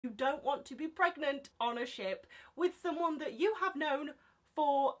You don't want to be pregnant on a ship with someone that you have known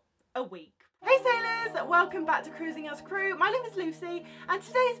for a week. Hey sailors, welcome back to Cruising as Crew. My name is Lucy and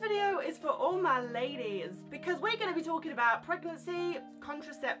today's video is for all my ladies because we're going to be talking about pregnancy,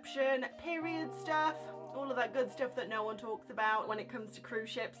 contraception, period stuff, all of that good stuff that no one talks about when it comes to cruise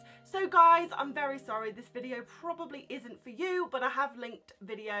ships. So guys, I'm very sorry this video probably isn't for you, but I have linked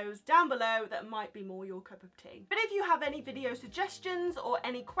videos down below that might be more your cup of tea. But if you have any video suggestions or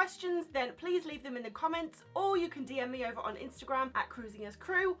any questions, then please leave them in the comments, or you can DM me over on Instagram at Cruising as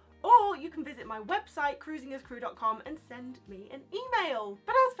Crew, or you can visit my website cruisingascrew.com and send me an email.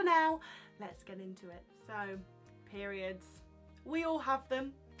 But as for now, let's get into it. So, periods. We all have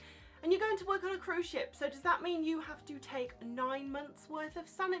them. And you're going to work on a cruise ship, so does that mean you have to take 9 months worth of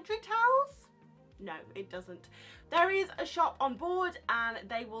sanitary towels? No, it doesn't. There is a shop on board and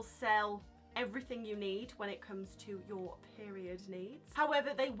they will sell everything you need when it comes to your period needs.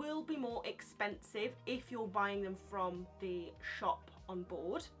 However, they will be more expensive if you're buying them from the shop on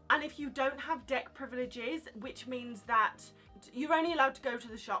board. And if you don't have deck privileges, which means that you're only allowed to go to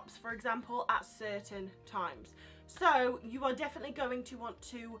the shops, for example, at certain times. So you are definitely going to want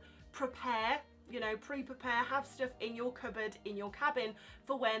to prepare, pre-prepare, have stuff in your cupboard, in your cabin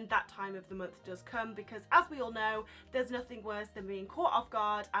for when that time of the month does come, because as we all know, there's nothing worse than being caught off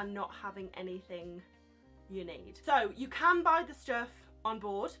guard and not having anything you need. So you can buy the stuff on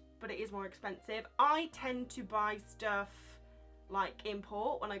board, but it is more expensive. I tend to buy stuff like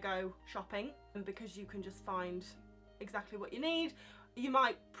import when I go shopping, because you can just find exactly what you need. You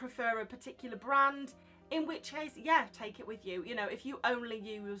might prefer a particular brand, in which case, yeah, take it with you. If you only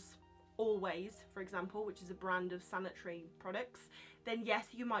use Always, for example, which is a brand of sanitary products, then yes,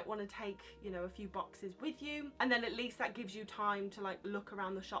 you might want to take, a few boxes with you, and then at least that gives you time to look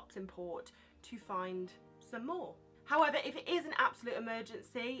around the shops in port to find some more. However, if it is an absolute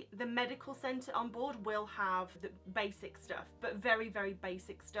emergency, the medical centre on board will have the basic stuff, but very, very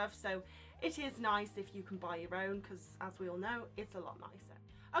basic stuff. So it is nice if you can buy your own, because as we all know, it's a lot nicer.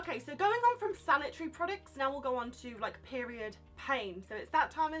 Okay, so going on from sanitary products, now we'll go on to period pain. So it's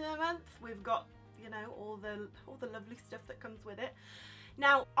that time of the month. We've got, all the lovely stuff that comes with it.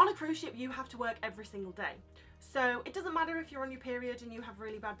 Now, on a cruise ship, you have to work every single day. So it doesn't matter if you're on your period and you have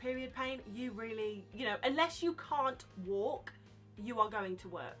really bad period pain, you really, unless you can't walk, you are going to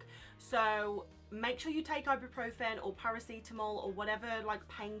work. So make sure you take ibuprofen or paracetamol or whatever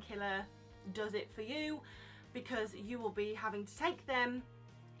painkiller does it for you, because you will be having to take them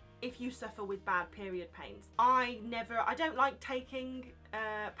if you suffer with bad period pains. I don't like taking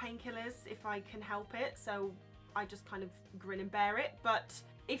painkillers if I can help it, so I just kind of grin and bear it. But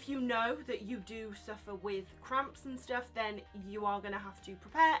if you know that you do suffer with cramps and stuff, then you are going to have to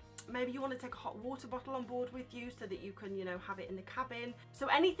prepare. Maybe you want to take a hot water bottle on board with you so that you can, have it in the cabin. So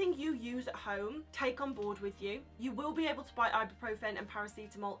anything you use at home, take on board with you. You will be able to buy ibuprofen and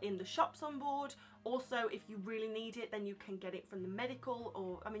paracetamol in the shops on board. Also, if you really need it, then you can get it from the medical,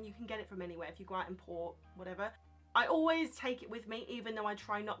 or you can get it from anywhere if you go out in port, whatever. I always take it with me, even though I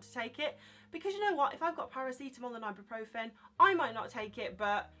try not to take it, because you know what, if I've got paracetamol and ibuprofen, I might not take it,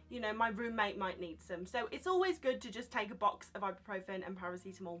 but my roommate might need some. So it's always good to just take a box of ibuprofen and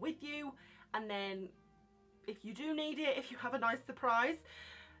paracetamol with you, and then if you do need it, if you have a nice surprise,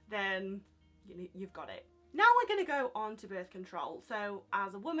 then you've got it. Now we're going to go on to birth control. So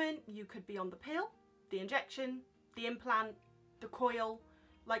as a woman, you could be on the pill, the injection, the implant, the coil.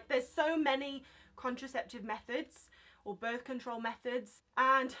 There's so many contraceptive methods or birth control methods,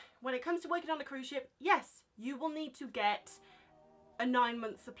 and when it comes to working on a cruise ship, yes, you will need to get a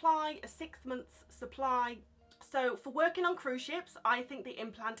 9-month supply, a 6-month supply. So for working on cruise ships, I think the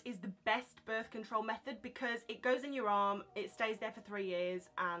implant is the best birth control method, because it goes in your arm, it stays there for 3 years,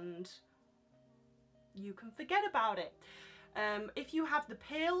 and you can forget about it. If you have the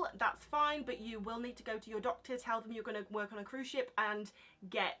pill, that's fine, but you will need to go to your doctor, tell them you're going to work on a cruise ship, and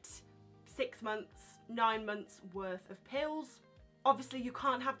get 6 months, 9 months worth of pills. Obviously you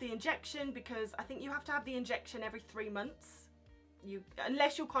can't have the injection, because I think you have to have the injection every 3 months.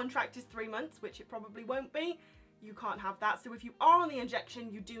 Unless your contract is 3 months, which it probably won't be, you can't have that. So if you are on the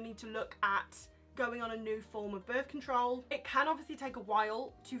injection, you do need to look at going on a new form of birth control. It can obviously take a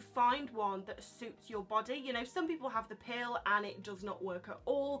while to find one that suits your body. Some people have the pill and it does not work at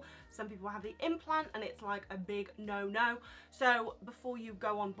all. Some people have the implant and it's like a big no-no. So before you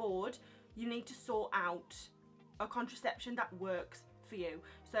go on board, you need to sort out a contraception that works for you.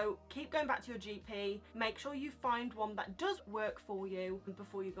 So keep going back to your GP, make sure you find one that does work for you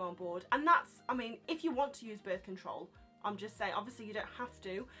before you go on board. And that's, if you want to use birth control, I'm just saying, obviously you don't have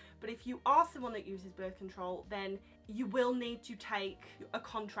to, but if you are someone that uses birth control, then you will need to take a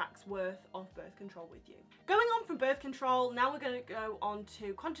contract's worth of birth control with you. Going on from birth control, now we're going to go on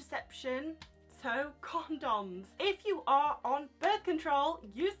to contraception. So condoms. If you are on birth control,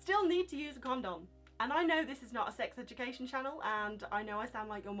 you still need to use a condom. And I know this is not a sex education channel, and I know I sound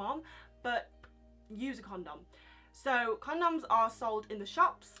like your mom, but use a condom. So condoms are sold in the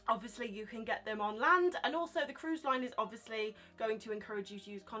shops. Obviously you can get them on land, and also the cruise line is obviously going to encourage you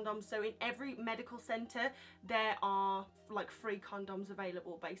to use condoms. So in every medical centre there are like free condoms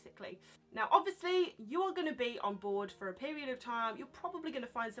available basically. Now obviously you are going to be on board for a period of time. You're probably going to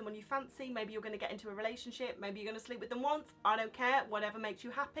find someone you fancy. Maybe you're going to get into a relationship. Maybe you're going to sleep with them once. I don't care, whatever makes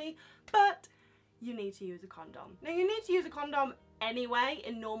you happy, but you need to use a condom. Now you need to use a condom anyway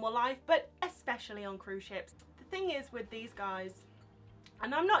in normal life, but especially on cruise ships. The thing is with these guys,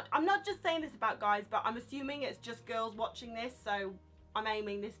 and I'm not just saying this about guys, but I'm assuming it's just girls watching this, so I'm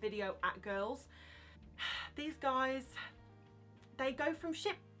aiming this video at girls. These guys, they go from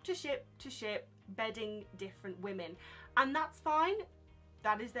ship to ship to ship bedding different women, and that's fine.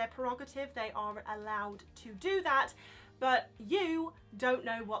 That is their prerogative. They are allowed to do that, but you don't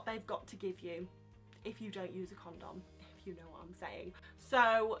know what they've got to give you if you don't use a condom, if you know what I'm saying.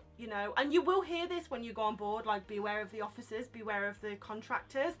 So, you know, and you will hear this when you go on board, like beware of the officers, beware of the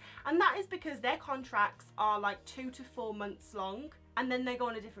contractors, and that is because their contracts are like 2 to 4 months long, and then they go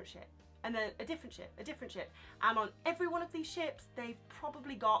on a different ship, and then a different ship, a different ship, and on every one of these ships they've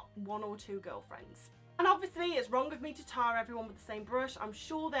probably got 1 or 2 girlfriends. And obviously it's wrong of me to tar everyone with the same brush. I'm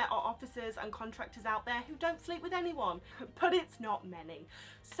sure there are officers and contractors out there who don't sleep with anyone, but it's not many.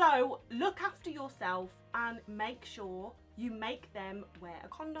 So look after yourself and make sure you make them wear a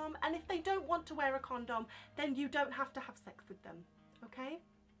condom. And if they don't want to wear a condom, then you don't have to have sex with them, okay?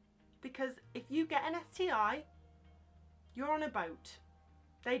 Because if you get an STI, you're on a boat.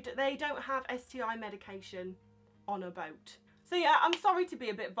 They don't have STI medication on a boat. So yeah, I'm sorry to be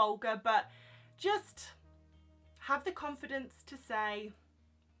a bit vulgar, but just have the confidence to say,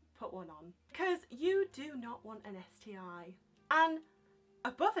 put one on. Because you do not want an STI. And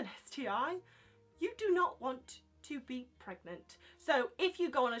above an STI, you do not want to be pregnant. So if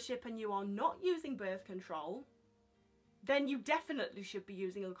you go on a ship and you are not using birth control, then you definitely should be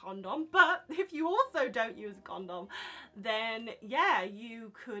using a condom. But if you also don't use a condom, then yeah,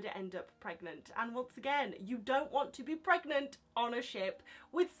 you could end up pregnant. And once again, you don't want to be pregnant on a ship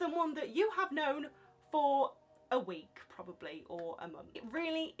with someone that you have known for a week probably, or a month. It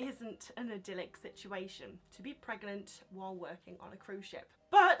really isn't an idyllic situation to be pregnant while working on a cruise ship.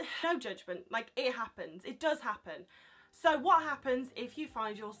 But no judgment, like it happens, it does happen. So what happens if you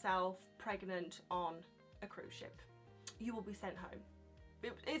find yourself pregnant on a cruise ship? You will be sent home.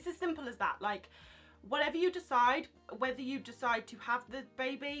 It's as simple as that. Like, whatever you decide, whether you decide to have the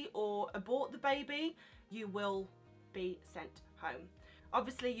baby or abort the baby, you will be sent home.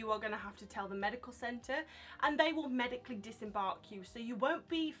 Obviously you are going to have to tell the medical centre, and they will medically disembark you, so you won't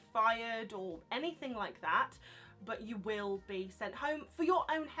be fired or anything like that, but you will be sent home for your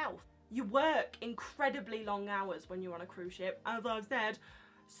own health. You work incredibly long hours when you're on a cruise ship, as I've said.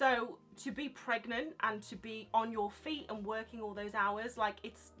 So to be pregnant and to be on your feet and working all those hours, like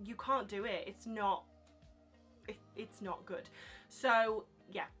you can't do it. It's not good. So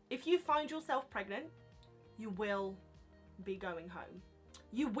yeah, if you find yourself pregnant, you will be going home.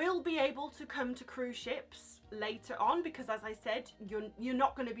 You will be able to come to cruise ships later on because, as I said, you're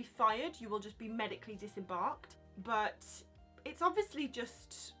not going to be fired. You will just be medically disembarked. But it's obviously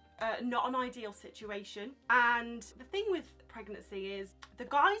just not an ideal situation. And the thing with pregnancy is the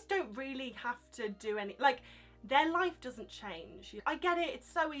guys don't really have to do any, like, their life doesn't change. I get it,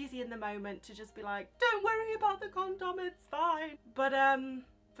 it's so easy in the moment to just be like, don't worry about the condom, it's fine. But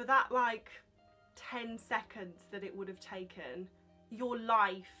for that like 10 seconds that it would have taken, your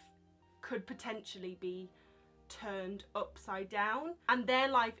life could potentially be turned upside down, and their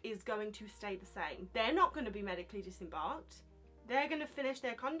life is going to stay the same. They're not going to be medically disembarked. They're going to finish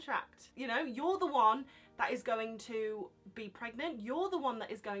their contract. You know, you're the one that is going to be pregnant. You're the one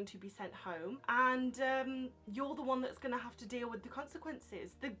that is going to be sent home, and you're the one that's going to have to deal with the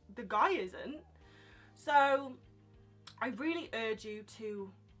consequences. The guy isn't. So I really urge you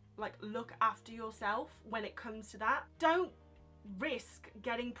to like look after yourself when it comes to that. Don't risk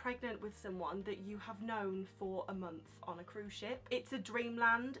getting pregnant with someone that you have known for a month on a cruise ship. It's a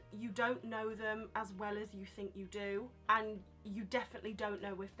dreamland. You don't know them as well as you think you do, and you definitely don't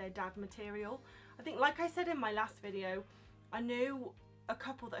know if they're dad material. I think, like I said in my last video, I knew a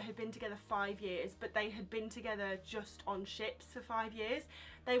couple that had been together 5 years, but they had been together just on ships for 5 years.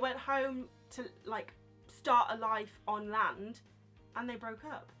 They went home to like start a life on land and they broke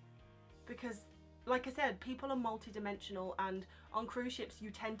up because like I said, people are multidimensional, and on cruise ships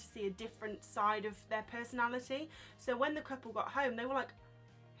you tend to see a different side of their personality. So when the couple got home, they were like,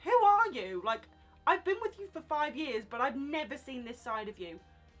 who are you? Like, I've been with you for 5 years, but I've never seen this side of you.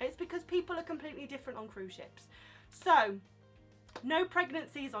 It's because people are completely different on cruise ships. So, no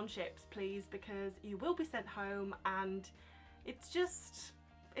pregnancies on ships, please, because you will be sent home, and it's just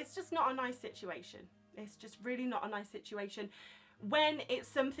not a nice situation. It's just really not a nice situation when it's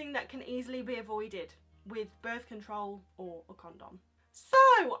something that can easily be avoided with birth control or a condom.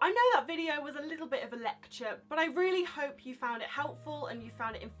 So, I know that video was a little bit of a lecture, but I really hope you found it helpful and you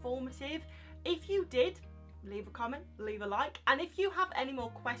found it informative. If you did, leave a comment, leave a like, and if you have any more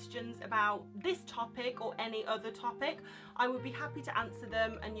questions about this topic or any other topic, I would be happy to answer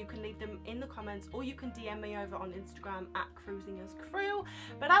them, and you can leave them in the comments, or you can DM me over on Instagram at cruisingascrew.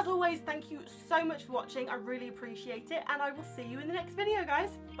 But as always, thank you so much for watching. I really appreciate it, and I will see you in the next video,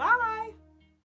 guys. Bye!